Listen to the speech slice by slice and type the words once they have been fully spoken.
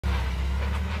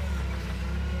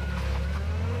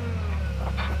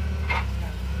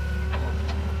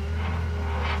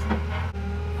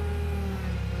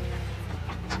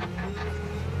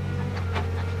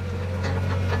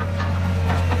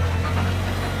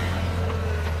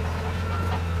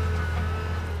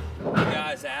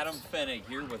Adam Fenig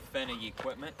here with Fenig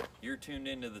Equipment. You're tuned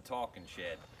into the Talking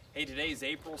Shed. Hey, today's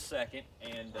April 2nd,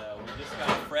 and we just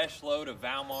got a fresh load of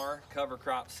Valmar cover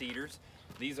crop seeders.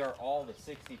 These are all the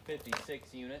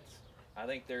 6056 units. I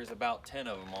think there's about 10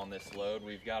 of them on this load.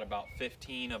 We've got about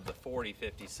 15 of the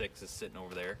 4056s sitting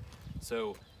over there.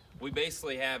 So we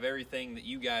basically have everything that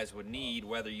you guys would need,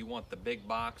 whether you want the big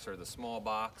box or the small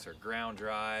box or ground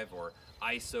drive or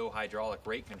ISO hydraulic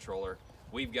rate controller.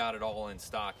 We've got it all in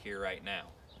stock here right now.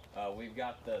 We've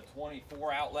got the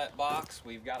 24 outlet box.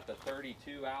 We've got the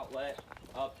 32 outlet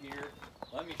up here.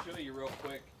 Let me show you real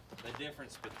quick the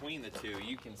difference between the two.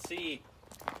 You can see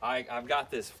I've got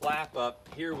this flap up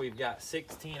here. We've got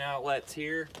 16 outlets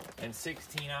here and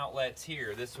 16 outlets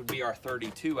here. This would be our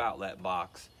 32 outlet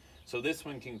box. So this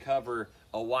one can cover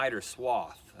a wider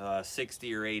swath,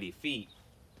 60 or 80 feet.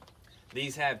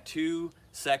 These have two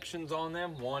sections on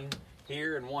them, one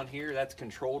here and one here. That's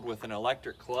controlled with an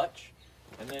electric clutch.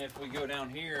 And then if we go down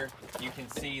here, you can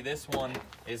see this one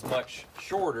is much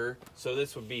shorter. So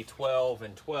this would be 12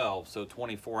 and 12, so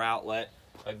 24 outlet,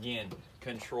 again,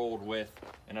 controlled with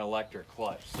an electric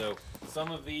clutch. So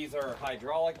some of these are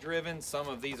hydraulic driven, some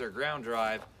of these are ground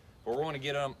drive, but we're going to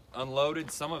get them unloaded.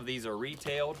 Some of these are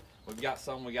retailed. We've got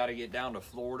some we got to get down to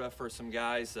Florida for some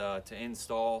guys to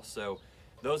install. So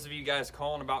those of you guys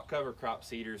calling about cover crop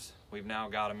seeders, we've now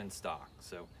got them in stock.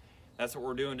 So that's what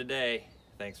we're doing today.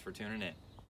 Thanks for tuning in.